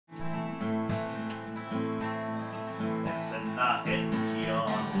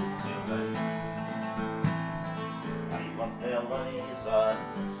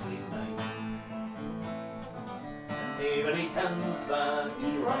cans that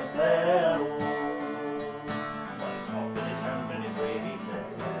he writes their own. But it's hot in his hand and it's really fair.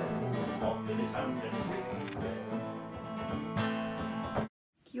 Hot in his hand and it's really fair.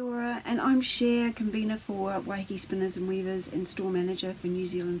 Kia ora, and I'm Cher, convener for Waihipi Spinners and Weavers and store manager for New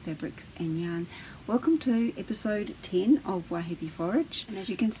Zealand Fabrics and Yarn. Welcome to episode 10 of Waihipi Forage, and as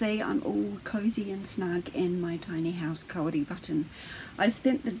you can see I'm all cosy and snug in my tiny house kauri button. I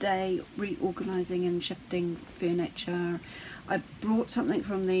spent the day reorganising and shifting furniture. I brought something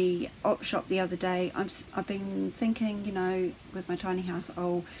from the op shop the other day. I've been thinking, you know, with my tiny house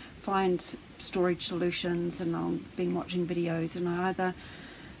I'll find storage solutions, and I've been watching videos, and I either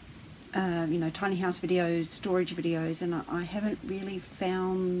you know, tiny house videos, storage videos, and I haven't really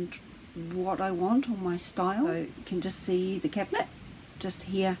found what I want or my style. So you can just see the cabinet just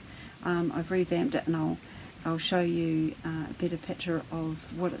here. I've revamped it, and I'll show you a better picture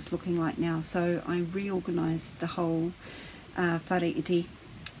of what it's looking like now. So I reorganised the whole whare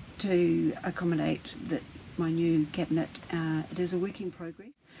to accommodate my new cabinet. It is a work in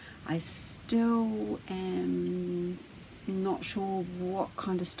progress. I still am not sure what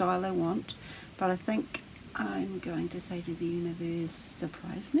kind of style I want, but I think I'm going to say to the universe,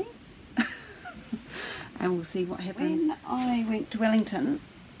 surprise me. And we'll see what happens. When I went to Wellington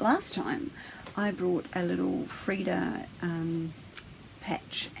last time, I brought a little Frida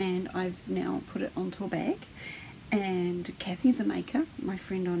patch, and I've now put it onto a bag. And Kathy the maker, my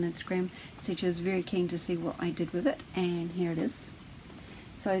friend on Instagram, said she was very keen to see what I did with it, and here it is.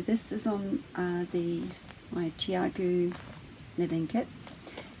 So this is on my Chiagu knitting kit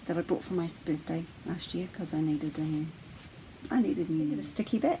that I bought for my birthday last year because I needed a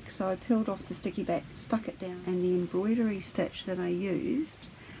sticky back. So I peeled off the sticky back, stuck it down, and the embroidery stitch that I used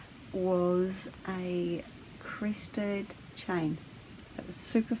was a crested chain. It was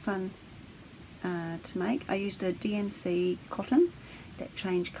super fun to make. I used a DMC cotton that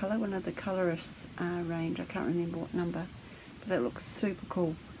changed colour, one of the colorist range. I can't remember what number, but it looks super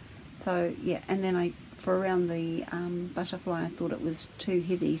cool. So yeah, and then for around the butterfly I thought it was too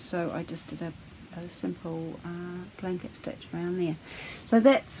heavy, so I just did a simple blanket stitch around there. So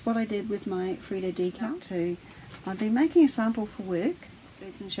that's what I did with my Frida decal too. I've been making a sample for work,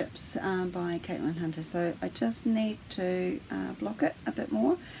 Birds and Ships by Caitlin Hunter, so I just need to block it a bit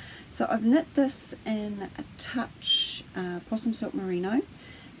more. So I've knit this in a touch possum silk merino.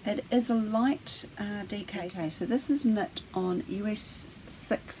 It is a light DK, so this is knit on US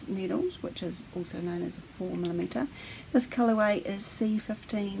 6 needles, which is also known as a 4mm. This colourway is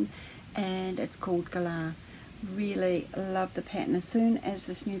C15 and it's called Galah. Really love the pattern. As soon as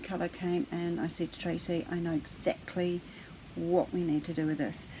this new colour came in, I said to Tracy, I know exactly what we need to do with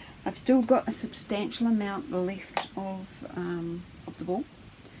this. I've still got a substantial amount left of the ball.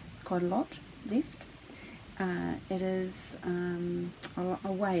 It's quite a lot left. It is,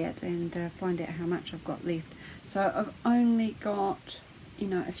 I'll weigh it and find out how much I've got left. So I've only got, you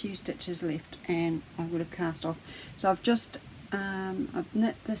know, a few stitches left, and I would have cast off. So I've just I've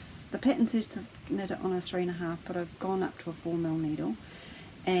knit this. The pattern says to knit it on a 3.5, but I've gone up to a 4mm needle,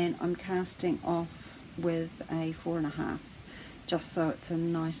 and I'm casting off with a 4.5, just so it's a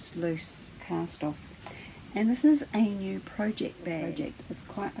nice loose cast off. And this is a new project bag. It's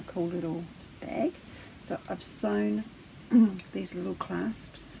quite a cool little bag. So I've sewn these little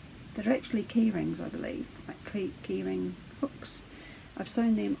clasps that are actually key rings, I believe, like key ring hooks. I've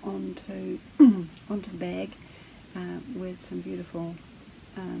sewn them onto the bag with some beautiful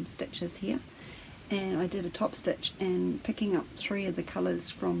stitches here, and I did a top stitch and picking up 3 of the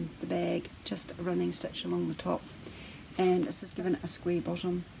colours from the bag, just a running stitch along the top, and it's just given it a square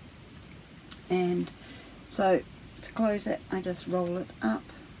bottom. And so to close it, I just roll it up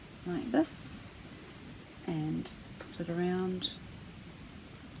like this and put it around,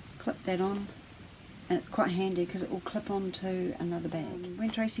 clip that on. And it's quite handy because it will clip onto another bag. When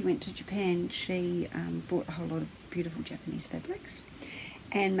Tracy went to Japan, she bought a whole lot of beautiful Japanese fabrics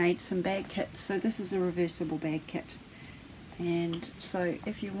and made some bag kits. So this is a reversible bag kit. And so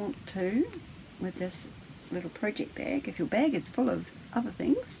if you want to, with this little project bag, if your bag is full of other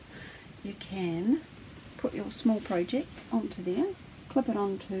things, you can put your small project onto there, clip it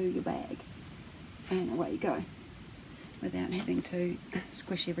onto your bag, and away you go, without having to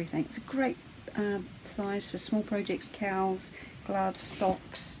squish everything. It's a great size for small projects, cows, gloves,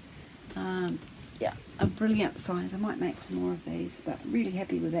 socks. Yeah, a brilliant size. I might make some more of these, but really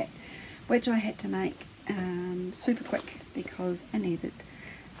happy with that, which I had to make super quick because I needed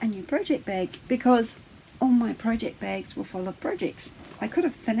a new project bag, because all my project bags were full of projects. I could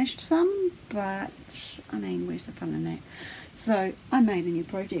have finished some, but I mean, where's the fun in that? So I made a new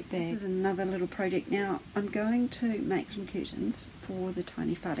project bag. This is another little project. Now I'm going to make some curtains for the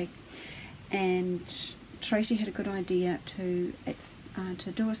tiny whare, and Tracy had a good idea to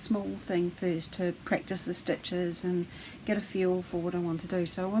do a small thing first to practice the stitches and get a feel for what I want to do.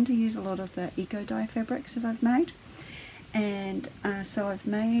 So I want to use a lot of the eco dye fabrics that I've made, and so I've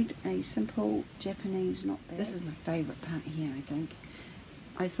made a simple Japanese knot bag. This is my favourite part here, I think.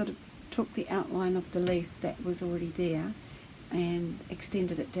 I sort of took the outline of the leaf that was already there and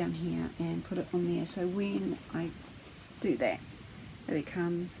extended it down here and put it on there, so when I do that it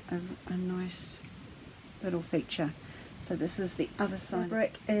becomes a nice little feature. So this is the other side.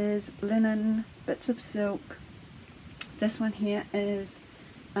 Fabric is linen, bits of silk. This one here is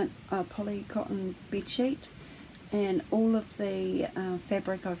a poly cotton bed sheet, and all of the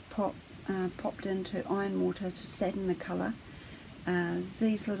fabric I've popped into iron water to sadden the colour.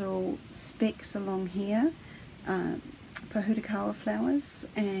 These little specks along here, Pahurikawa flowers,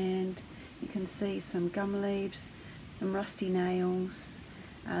 and you can see some gum leaves, some rusty nails.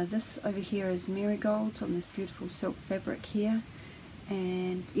 This over here is marigolds on this beautiful silk fabric here,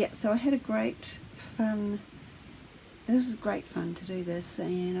 and yeah, so I had a great fun. This is great fun to do this,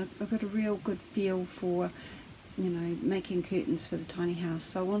 and I've got a real good feel for, you know, making curtains for the tiny house.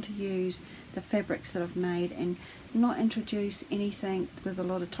 So I want to use the fabrics that I've made and not introduce anything with a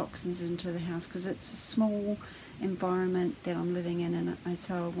lot of toxins into the house, because it's a small environment that I'm living in, and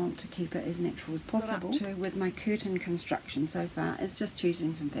so I want to keep it as natural as possible. With my curtain construction so far, it's just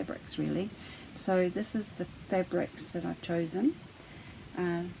choosing some fabrics really. So this is the fabrics that I've chosen,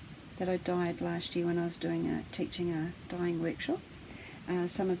 that I dyed last year when I was teaching a dyeing workshop.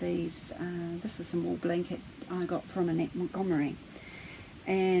 Some of these, this is some wool blanket I got from Annette Montgomery,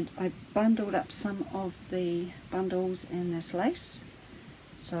 and I bundled up some of the bundles in this lace,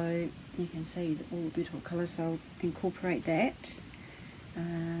 so you can see all the beautiful colours, so I'll incorporate that.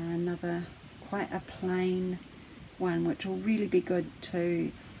 Another quite a plain one, which will really be good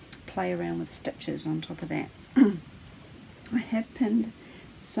to play around with stitches on top of that. I have pinned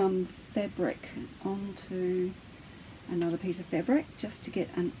some fabric onto another piece of fabric just to get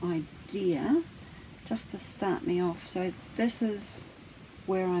an idea, just to start me off. So this is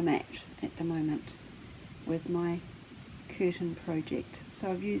where I'm at the moment with my curtain project. So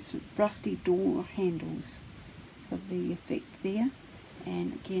I've used rusty door handles for the effect there,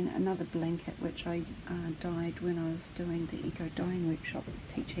 and again another blanket which I dyed when I was doing the eco dyeing workshop,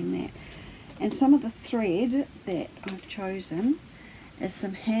 teaching that. And some of the thread that I've chosen is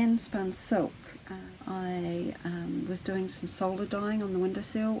some hand spun silk. I was doing some solar dyeing on the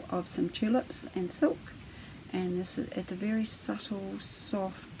windowsill of some tulips and silk, and this is, it's a very subtle,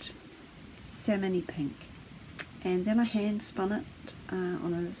 soft, salmony pink. And then I hand spun it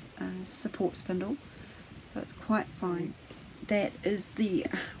on a support spindle, so it's quite fine. That is the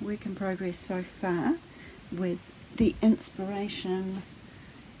work in progress so far, with the inspiration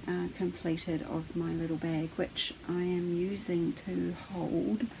completed of my little bag, which I am using to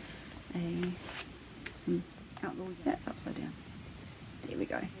hold some outdoor. That's upside down. There we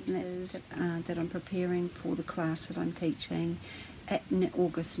go. And that's that I'm preparing for the class that I'm teaching at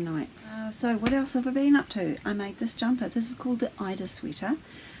August nights. So what else have I been up to? I made this jumper. This is called the Ida sweater.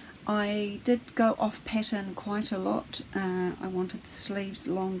 I did go off pattern quite a lot. I wanted the sleeves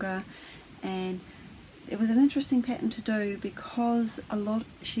longer, and it was an interesting pattern to do because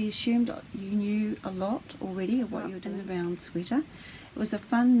she assumed you knew a lot already of what you were doing around sweater. It was a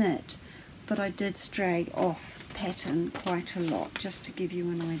fun knit, but I did strag off pattern quite a lot just to give you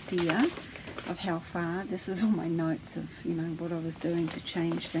an idea of how far. This is all my notes of, you know, what I was doing to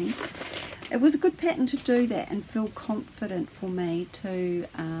change things. It was a good pattern to do that and feel confident for me to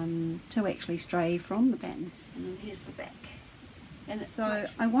actually stray from the pattern. And then here's the back. And so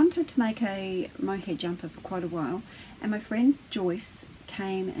I wanted to make a mohair jumper for quite a while, and my friend Joyce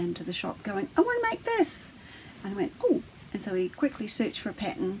came into the shop going, I want to make this, and I went, oh, and so we quickly searched for a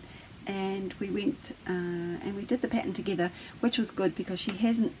pattern, and we went and we did the pattern together, which was good because she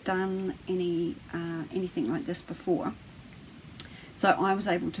hasn't done anything like this before, so I was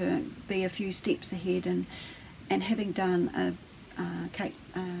able to be a few steps ahead, and having done a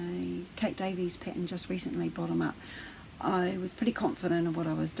Kate Davies pattern just recently, bottom up, I was pretty confident of what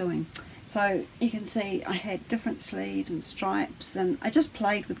I was doing. So you can see I had different sleeves and stripes, and I just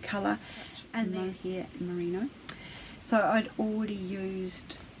played with colour, and then here merino. So I'd already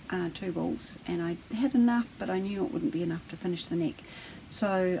used 2 balls, and I had enough, but I knew it wouldn't be enough to finish the neck.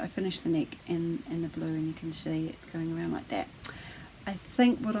 So I finished the neck in the blue, and you can see it's going around like that. I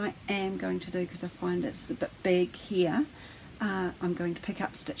think what I am going to do, because I find it's a bit big here, I'm going to pick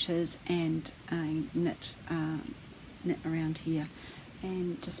up stitches and knit knit around here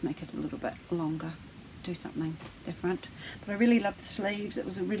and just make it a little bit longer, do something different. But I really love the sleeves. It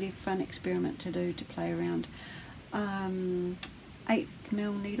was a really fun experiment to do, to play around.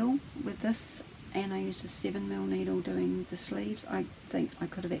 8mm needle with this, and I used a 7mm needle doing the sleeves. I think I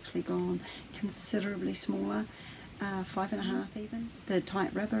could have actually gone considerably smaller, 5.5 even, the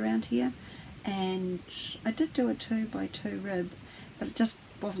tight rib around here. And I did do a 2x2 rib, but it just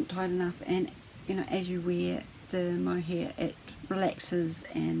wasn't tight enough, and you know, as you wear the mohair it relaxes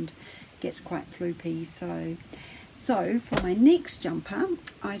and gets quite floopy. So for my next jumper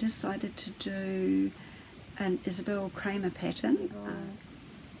I decided to do an Isabel Kramer pattern.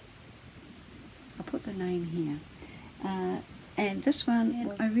 I'll put the name here. And this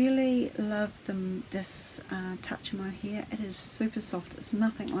one, I really love this touch of mohair. It is super soft. It's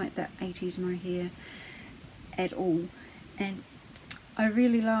nothing like that 80s mohair at all. And I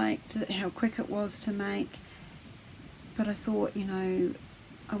really liked how quick it was to make. But I thought, you know,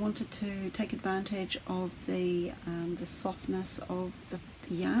 I wanted to take advantage of the softness of the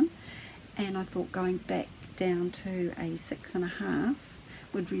yarn. And I thought going back down to a 6.5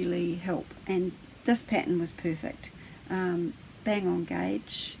 would really help. And this pattern was perfect. Bang on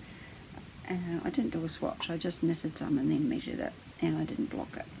gauge. I didn't do a swatch, I just knitted some and then measured it, and I didn't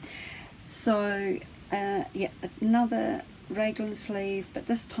block it. So yeah, another raglan sleeve, but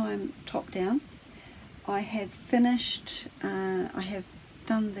this time top down. I have finished, I have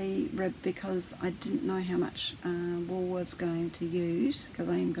done the rib because I didn't know how much wool I was going to use, because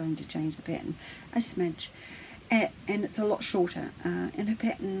I am going to change the pattern a smidge. And it's a lot shorter. In her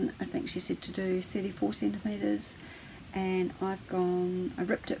pattern I think she said to do 34 centimetres, and I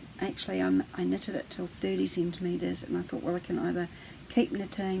ripped it, actually I knitted it till 30 centimetres, and I thought, well, I can either keep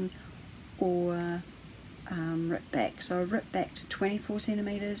knitting or rip back. So I ripped back to 24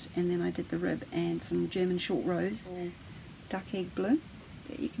 centimetres, and then I did the rib and some German short rows, duck egg blue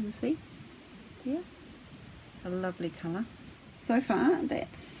that you can see here, a lovely colour. So far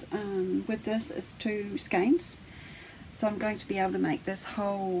that's with this is 2 skeins, so I'm going to be able to make this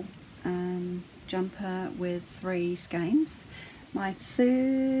whole jumper with 3 skeins. My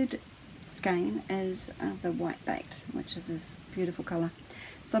third skein is the white baked, which is this beautiful colour.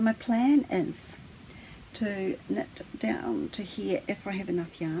 So my plan is to knit down to here if I have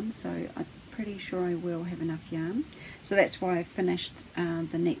enough yarn, so I'm pretty sure I will have enough yarn. So that's why I finished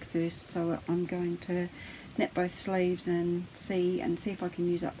the neck first, so I'm going to knit both sleeves and see if I can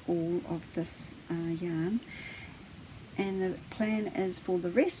use up all of this yarn. And the plan is for the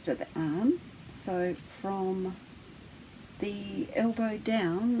rest of the arm, so from the elbow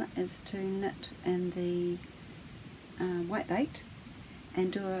down, is to knit in the white baked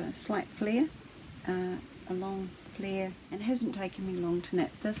and do a slight flare, a long flare, and it hasn't taken me long to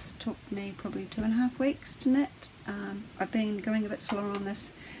knit. This took me probably 2.5 weeks to knit. I've been going a bit slower on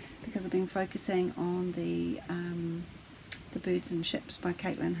this because I've been focusing on the Birds and Ships by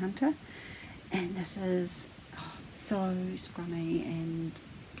Caitlin Hunter, and this is so scrummy and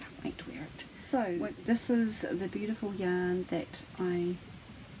can't wait to wear it. So this is the beautiful yarn that I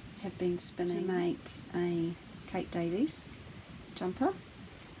have been spinning to make a Kate Davies jumper.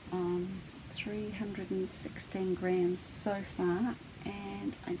 316 grams so far,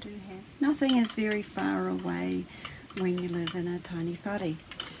 and I do have, nothing is very far away when you live in a tiny whare.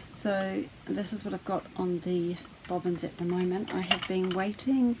 So this is what I've got on the bobbins at the moment. I have been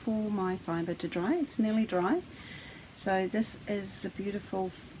waiting for my fibre to dry. It's nearly dry. So this is the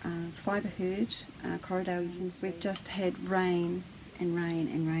beautiful fibre herd Corridale. We've just had rain and rain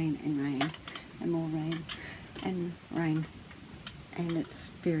and rain and rain and more rain and rain, and it's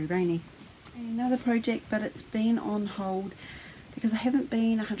very rainy. Another project, but it's been on hold because I haven't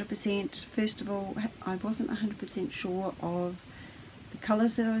been 100%. First of all, I wasn't 100% sure of the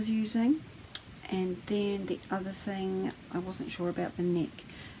colours that I was using, and then the other thing, I wasn't sure about the neck.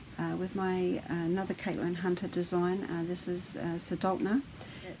 With my another Caitlin Hunter design, this is Sadoltna,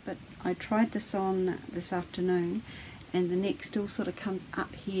 but I tried this on this afternoon, and the neck still sort of comes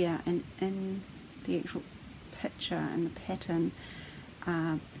up here, and in the actual picture and the pattern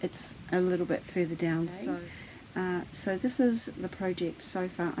it's a little bit further down. Okay. So this is the project so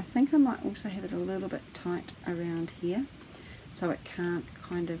far. I think I might also have it a little bit tight around here so it can't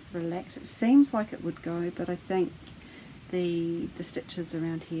kind of relax. It seems like it would go, but I think the stitches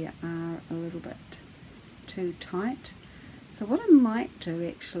around here are a little bit too tight. So what I might do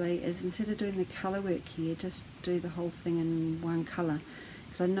actually is, instead of doing the colour work here, just do the whole thing in one colour.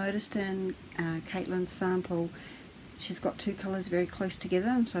 Because I noticed in Caitlin's sample she's got 2 colours very close together,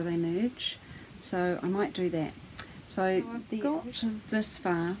 and so they merge. So I might do that. So I've got this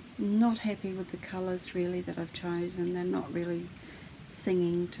far, not happy with the colours really that I've chosen. They're not really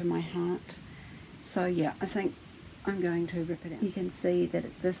singing to my heart. So yeah, I think I'm going to rip it out. You can see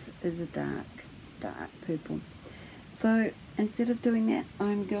that this is a dark purple. So instead of doing that,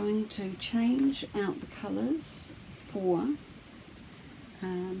 I'm going to change out the colours for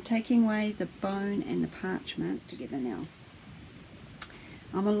taking away the bone and the parchment together now.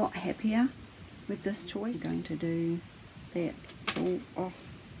 I'm a lot happier with this choice. I'm going to do that all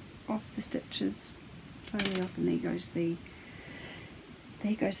off the stitches slowly off, and there goes the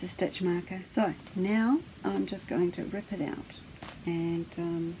stitch marker. So now I'm just going to rip it out, and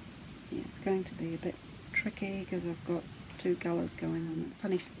yeah, it's going to be a bit tricky because I've got two colours going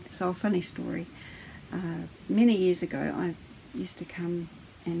on. A funny story. Many years ago, I used to come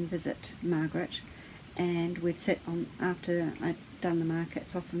and visit Margaret, and we'd sit on, after I'd done the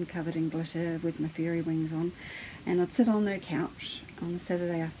markets, often covered in glitter with my fairy wings on, and I'd sit on their couch on a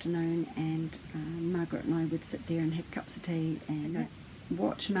Saturday afternoon, and Margaret and I would sit there and have cups of tea and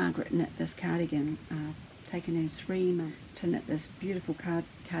watch Margaret knit this cardigan. Taken her 3 months to knit this beautiful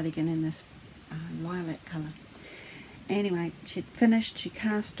cardigan in this lilac colour. Anyway, she'd finished, she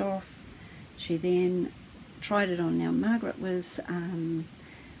cast off, she then tried it on. Now Margaret was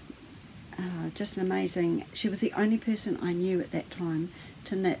just an amazing, she was the only person I knew at that time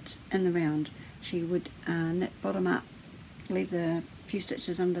to knit in the round. She would knit bottom up, leave the few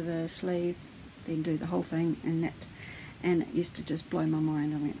stitches under the sleeve, then do the whole thing and knit, and it used to just blow my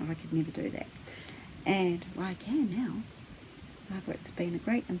mind. I went, I could never do that, and well, I can now. Margaret's been a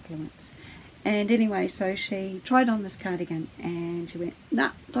great influence. And anyway, so she tried on this cardigan and she went,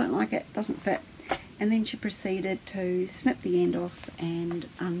 nah, don't like it, doesn't fit. And then she proceeded to snip the end off and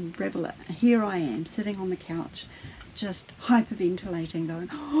unravel it. Here I am sitting on the couch just hyperventilating, going,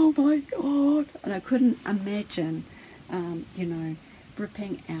 oh my God. And I couldn't imagine, you know,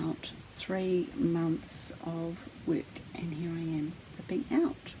 ripping out 3 months of work, and here I am ripping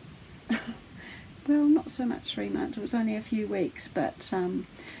out. Well, not so much 3 months, it was only a few weeks, but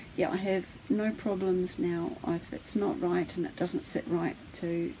yeah, I have no problems now if it's not right and it doesn't sit right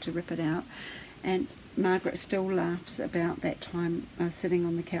to rip it out. And Margaret still laughs about that time I was sitting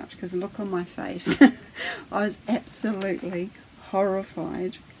on the couch, because the look on my face, I was absolutely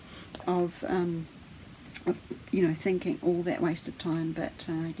horrified of you know, thinking all that wasted time. But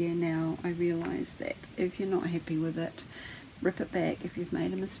yeah, now I realise that if you're not happy with it, rip it back. If you've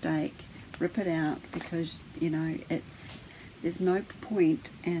made a mistake, rip it out, because you know there's no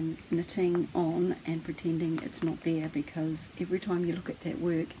point in knitting on and pretending it's not there, because every time you look at that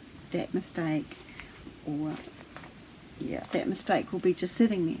work, that mistake, or yeah, that mistake will be just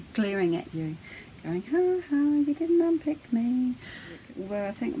sitting there glaring at you, going, ha ha, you didn't unpick me. Well,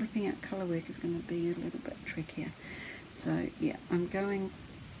 I think ripping out colour work is going to be a little bit trickier. So yeah, I'm going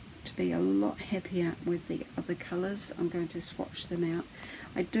to be a lot happier with the other colours. I'm going to swatch them out.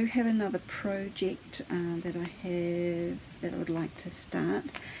 I do have another project that I would like to start,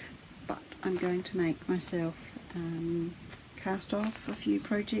 but I'm going to make myself cast off a few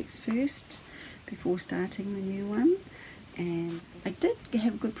projects first before starting the new one. And I did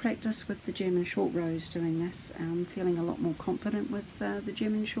have good practice with the German short rows doing this. I'm feeling a lot more confident with the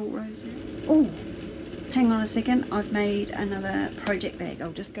German short rows. Oh, hang on a second, I've made another project bag.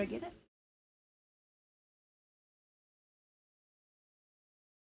 I'll just go get it.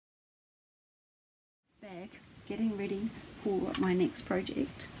 Bag, getting ready for my next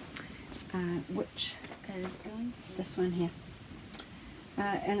project, which is this one here.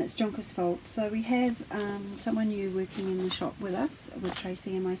 And it's Jonka's fault. So we have someone new working in the shop with us, with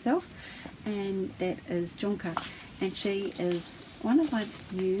Tracy and myself, and that is Jonka, and she is one of my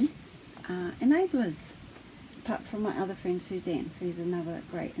new enablers, apart from my other friend Suzanne, who's another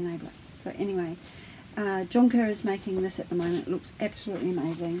great enabler. So anyway, Jonka is making this at the moment. It looks absolutely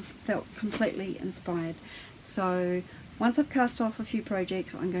amazing, felt completely inspired. So once I've cast off a few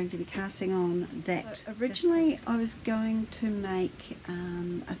projects, I'm going to be casting on that. So originally I was going to make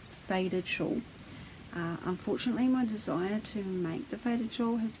a faded shawl. Unfortunately my desire to make the faded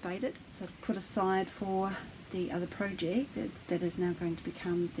shawl has faded, so I've put aside for the other project that is now going to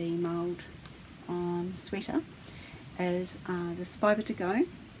become the mould on sweater is this Fibre to Go,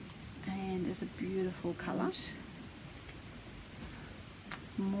 and it's a beautiful colour.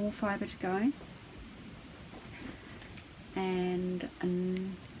 More Fibre to Go, and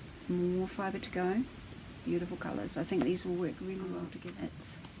more Fibre to Go. Beautiful colours. I think these will work really well together.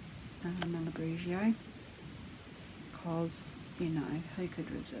 It's Malabrigio, because you know, who could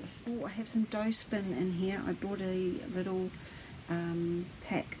resist? Oh, I have some dough spin in here. I bought a little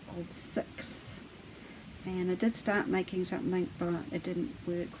pack of 6 And I did start making something, but it didn't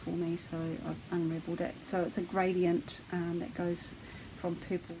work for me, so I've unravelled it. So it's a gradient that goes from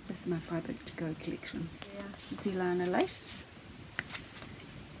purple. This is my Fibre to Go collection. Yeah. Zelana lace.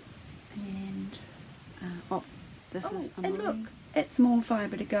 And this is and look, it's more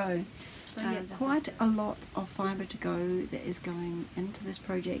Fibre to Go. So yeah, quite a lot of Fibre to Go that is going into this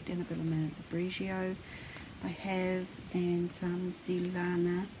project, and a bit of the Brigio I have, and some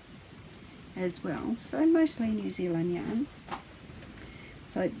Zelana as well, so mostly New Zealand yarn.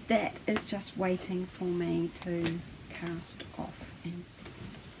 So that is just waiting for me to cast off, and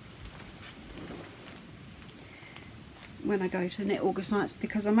when I go to knit August nights,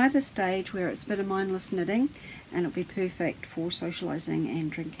 because I'm at a stage where it's a bit of mindless knitting and it'll be perfect for socialising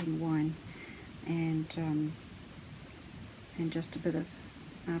and drinking wine, and just a bit of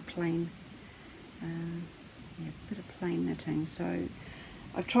plain bit of plain knitting. So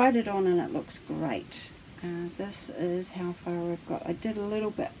I've tried it on and it looks great. This is how far I've got. I did a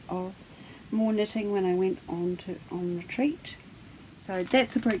little bit of more knitting when I went on retreat. So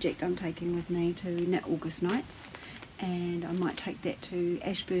that's a project I'm taking with me to knit August nights, and I might take that to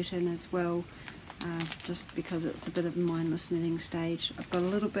Ashburton as well, just because it's a bit of a mindless knitting stage. I've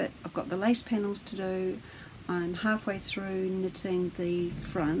got the lace panels to do. I'm halfway through knitting the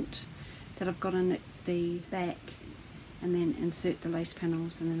front, that I've got to knit the back and then insert the lace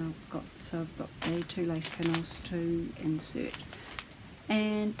panels, and then I've got the 2 lace panels to insert.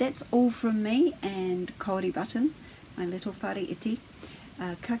 And that's all from me and Kaori Button, my little whare iti.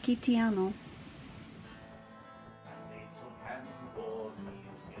 Ka kite anō.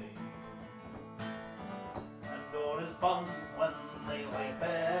 And all is fun when they lay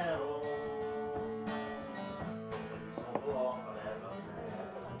fair.